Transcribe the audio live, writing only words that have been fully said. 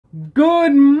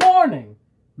Good morning,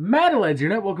 Metalheads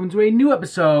Unit. Welcome to a new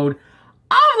episode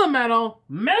of the Metal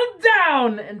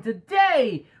Meltdown. And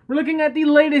today, we're looking at the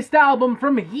latest album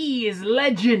from He Is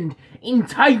Legend,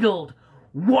 entitled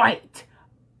White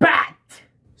Bat.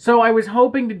 So I was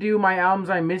hoping to do my albums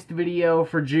I missed video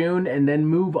for June and then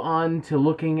move on to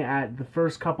looking at the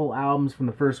first couple albums from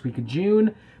the first week of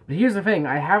June. But here's the thing,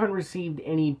 I haven't received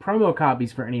any promo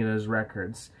copies for any of those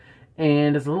records.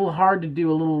 And it's a little hard to do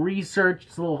a little research.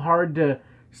 It's a little hard to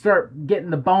start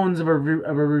getting the bones of a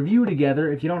review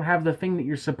together if you don't have the thing that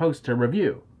you're supposed to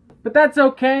review. But that's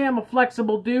okay. I'm a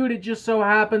flexible dude. It just so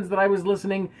happens that I was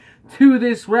listening to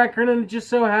this record, and it just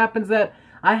so happens that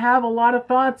I have a lot of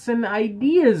thoughts and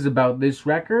ideas about this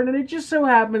record, and it just so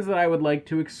happens that I would like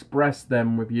to express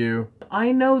them with you.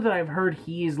 I know that I've heard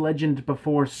He Is Legend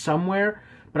before somewhere,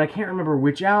 but I can't remember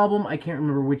which album, I can't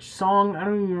remember which song, I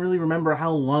don't even really remember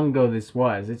how long ago this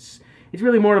was. It's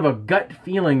really more of a gut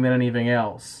feeling than anything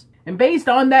else. And based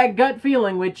on that gut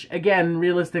feeling, which, again,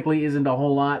 realistically isn't a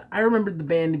whole lot, I remembered the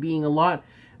band being a lot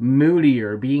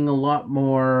moodier, being a lot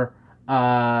more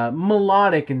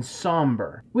melodic and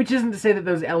somber. Which isn't to say that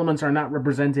those elements are not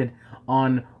represented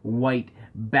on White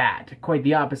Bat. Quite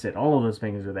the opposite. All of those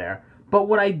things are there. But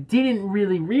what I didn't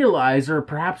really realize, or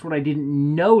perhaps what I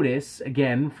didn't notice,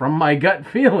 again, from my gut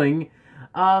feeling,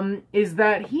 is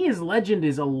that He Is Legend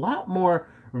is a lot more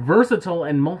versatile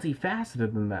and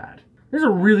multifaceted than that. There's a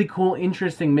really cool,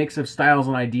 interesting mix of styles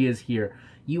and ideas here.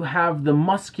 You have the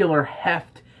muscular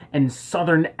heft and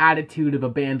southern attitude of a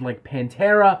band like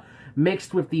Pantera,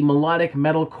 mixed with the melodic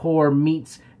metalcore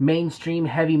meets mainstream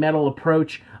heavy metal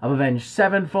approach of Avenged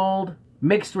Sevenfold,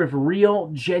 mixed with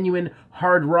real, genuine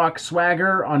hard rock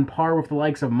swagger on par with the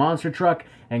likes of Monster Truck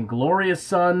and Glorious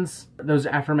Sons. Those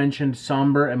aforementioned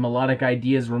somber and melodic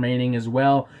ideas remaining as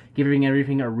well, giving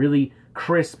everything a really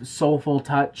crisp, soulful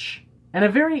touch. And a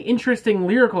very interesting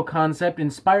lyrical concept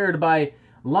inspired by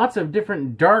lots of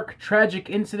different dark, tragic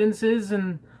incidences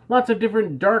and lots of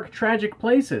different dark, tragic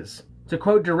places. To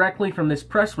quote directly from this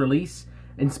press release,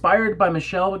 inspired by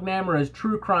Michelle McNamara's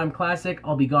true crime classic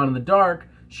I'll Be Gone in the Dark,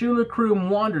 Shula Kroom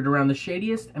wandered around the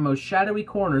shadiest and most shadowy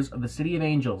corners of the City of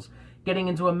Angels. Getting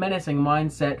into a menacing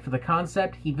mindset for the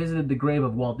concept, he visited the grave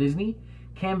of Walt Disney,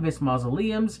 canvassed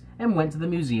mausoleums, and went to the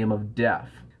Museum of Death.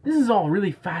 This is all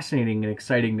really fascinating and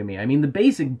exciting to me. I mean, the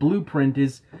basic blueprint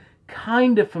is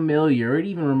kind of familiar. It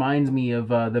even reminds me of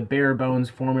the bare bones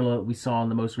formula that we saw in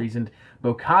the most recent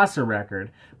Bokassa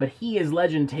record. But He Is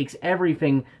Legend takes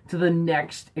everything to the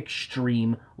next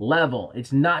extreme level.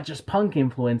 It's not just punk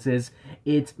influences,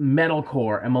 it's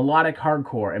metalcore and melodic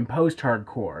hardcore and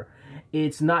post-hardcore.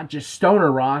 It's not just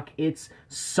stoner rock, it's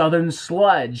southern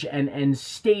sludge and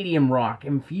stadium rock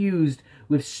infused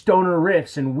with stoner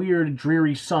riffs and weird,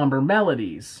 dreary, somber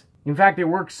melodies. In fact, it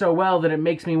works so well that it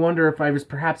makes me wonder if I was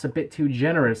perhaps a bit too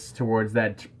generous towards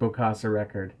that Bokassa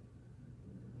record.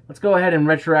 Let's go ahead and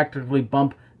retroactively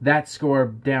bump that score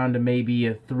down to maybe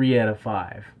a 3 out of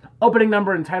 5. Opening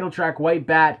number and title track White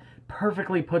Bat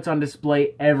perfectly puts on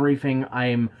display everything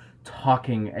I'm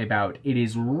talking about. It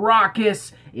is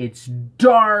raucous, it's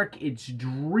dark, it's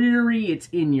dreary, it's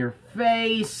in your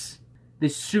face.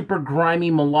 This super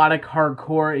grimy melodic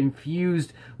hardcore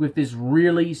infused with this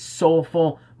really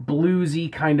soulful,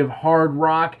 bluesy kind of hard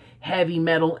rock, heavy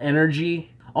metal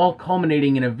energy, all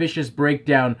culminating in a vicious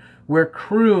breakdown where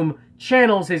Kroom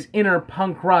channels his inner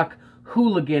punk rock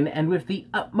hooligan and with the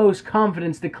utmost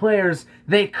confidence declares,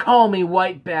 "They call me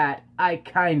White Bat, I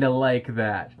kinda like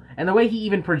that." And the way he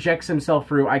even projects himself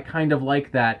through, I kind of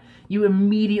like that. You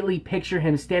immediately picture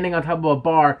him standing on top of a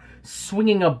bar,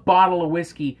 swinging a bottle of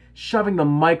whiskey, shoving the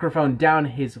microphone down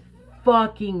his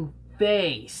fucking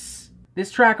face.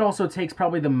 This track also takes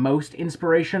probably the most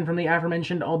inspiration from the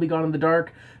aforementioned I'll Be Gone in the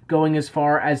Dark, going as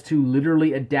far as to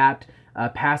literally adapt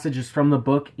passages from the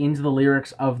book into the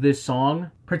lyrics of this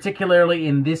song. Particularly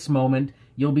in this moment,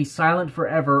 "You'll be silent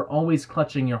forever, always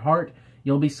clutching your heart.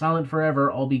 You'll be silent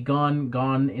forever, I'll be gone,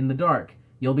 gone in the dark.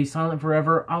 You'll be silent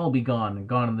forever, I'll be gone,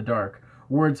 gone in the dark."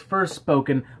 Words first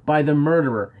spoken by the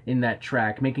murderer in that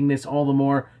track, making this all the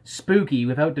more spooky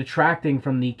without detracting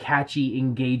from the catchy,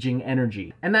 engaging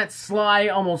energy. And that sly,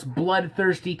 almost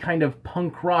bloodthirsty kind of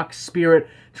punk rock spirit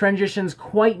transitions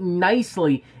quite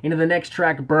nicely into the next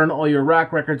track, Burn All Your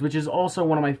Rock Records, which is also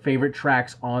one of my favorite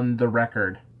tracks on the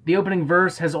record. The opening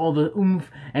verse has all the oomph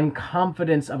and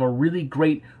confidence of a really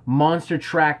great monster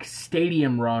track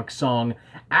stadium rock song,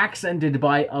 accented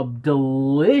by a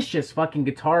delicious fucking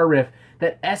guitar riff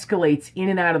that escalates in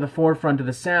and out of the forefront of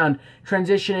the sound,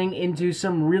 transitioning into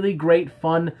some really great,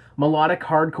 fun, melodic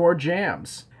hardcore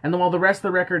jams. And while the rest of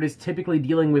the record is typically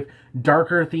dealing with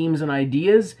darker themes and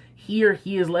ideas, here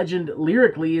He Is Legend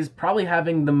lyrically is probably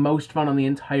having the most fun on the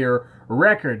entire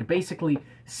record, basically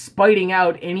spiting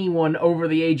out anyone over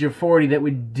the age of 40 that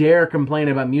would dare complain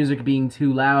about music being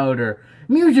too loud or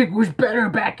music was better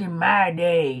back in my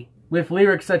day. With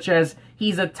lyrics such as,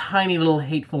 he's a tiny little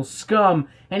hateful scum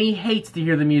and he hates to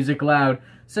hear the music loud,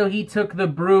 so he took the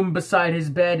broom beside his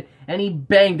bed and he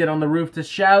banged it on the roof to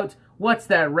shout, what's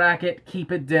that racket?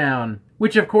 Keep it down.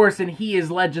 Which of course in He Is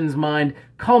Legend's mind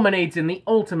culminates in the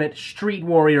ultimate street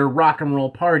warrior rock and roll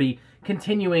party,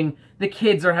 continuing, the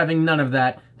kids are having none of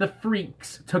that, the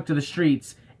freaks took to the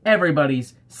streets,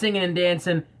 everybody's singing and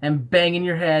dancing and banging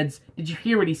your heads. Did you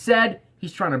hear what he said?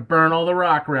 He's trying to burn all the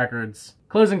rock records.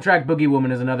 Closing track Boogie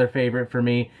Woman is another favorite for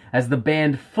me, as the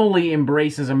band fully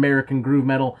embraces American groove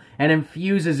metal and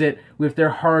infuses it with their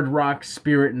hard rock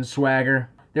spirit and swagger.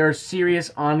 There are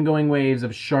serious ongoing waves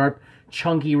of sharp,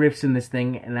 chunky riffs in this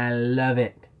thing, and I love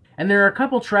it. And there are a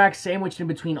couple tracks sandwiched in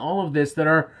between all of this that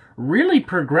are really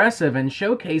progressive and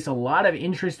showcase a lot of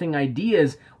interesting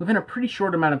ideas within a pretty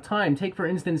short amount of time. Take, for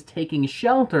instance, Taking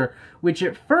Shelter, which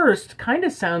at first kind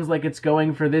of sounds like it's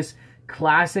going for this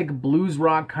classic blues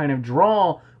rock kind of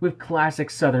drawl with classic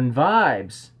southern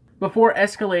vibes, before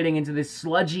escalating into this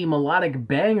sludgy melodic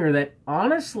banger that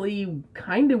honestly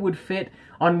kind of would fit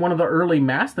on one of the early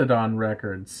Mastodon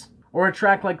records. Or a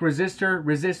track like Resistor,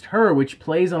 Resist Her, which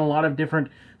plays on a lot of different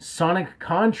sonic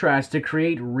contrasts to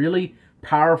create really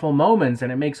powerful moments, and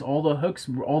it makes all the hooks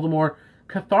all the more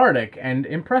cathartic and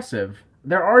impressive.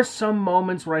 There are some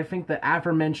moments where I think the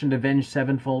aforementioned Avenged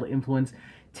Sevenfold influence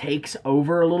takes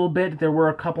over a little bit. There were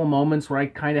a couple moments where I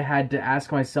kind of had to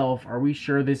ask myself, are we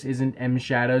sure this isn't M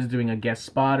Shadows doing a guest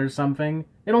spot or something?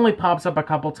 It only pops up a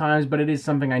couple times, but it is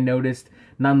something I noticed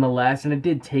nonetheless, and it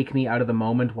did take me out of the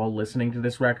moment while listening to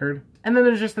this record. And then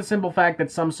there's just the simple fact that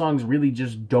some songs really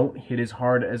just don't hit as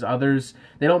hard as others.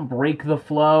 They don't break the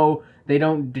flow, they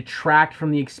don't detract from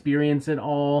the experience at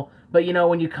all. But you know,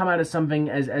 when you come out of something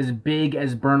as big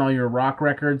as Burn All Your Rock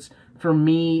records, for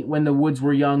me, When the Woods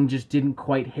Were Young just didn't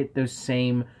quite hit those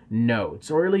same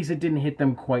notes, or at least it didn't hit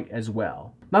them quite as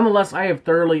well. Nonetheless, I have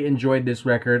thoroughly enjoyed this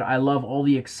record. I love all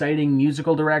the exciting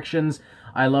musical directions.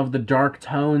 I love the dark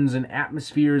tones and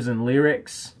atmospheres and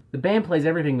lyrics. The band plays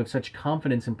everything with such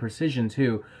confidence and precision,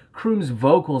 too. Kroom's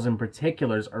vocals in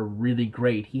particulars are really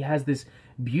great. He has this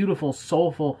beautiful,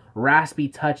 soulful, raspy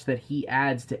touch that he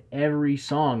adds to every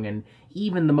song, and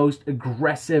even the most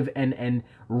aggressive and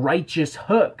righteous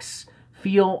hooks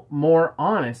feel more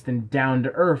honest and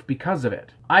down-to-earth because of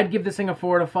it. I'd give this thing a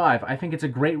 4 out of 5. I think it's a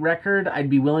great record. I'd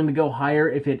be willing to go higher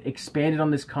if it expanded on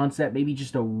this concept maybe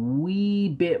just a wee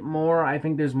bit more. I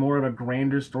think there's more of a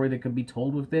grander story that could be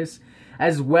told with this,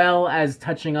 as well as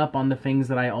touching up on the things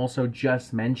that I also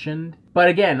just mentioned. But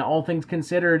again, all things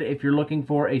considered, if you're looking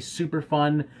for a super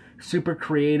fun, super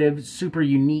creative, super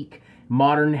unique,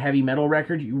 modern heavy metal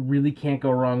record, you really can't go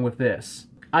wrong with this.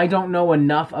 I don't know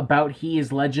enough about He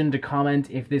Is Legend to comment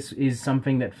if this is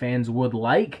something that fans would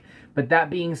like, but that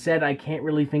being said, I can't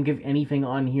really think of anything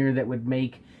on here that would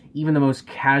make even the most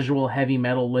casual heavy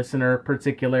metal listener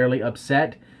particularly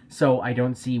upset, so I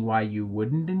don't see why you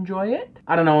wouldn't enjoy it.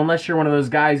 I don't know, unless you're one of those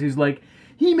guys who's like,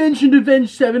 he mentioned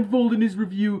Avenged Sevenfold in his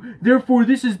review, therefore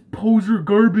this is poser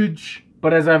garbage.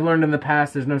 But as I've learned in the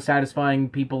past, there's no satisfying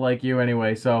people like you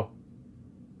anyway, so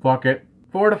fuck it.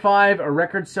 4 out of 5, a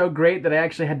record so great that I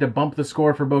actually had to bump the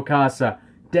score for Bokassa.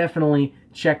 Definitely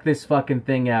check this fucking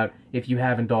thing out if you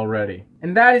haven't already.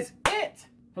 And that is it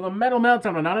for the Metal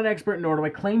Meltdown. I'm not an expert, nor do I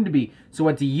claim to be. So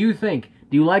what do you think?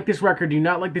 Do you like this record? Do you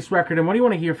not like this record? And what do you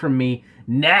want to hear from me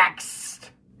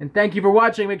next? And thank you for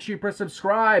watching. Make sure you press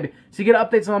subscribe so you get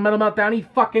updates on the Metal Meltdown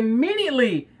fucking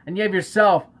immediately. And you have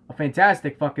yourself a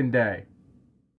fantastic fucking day.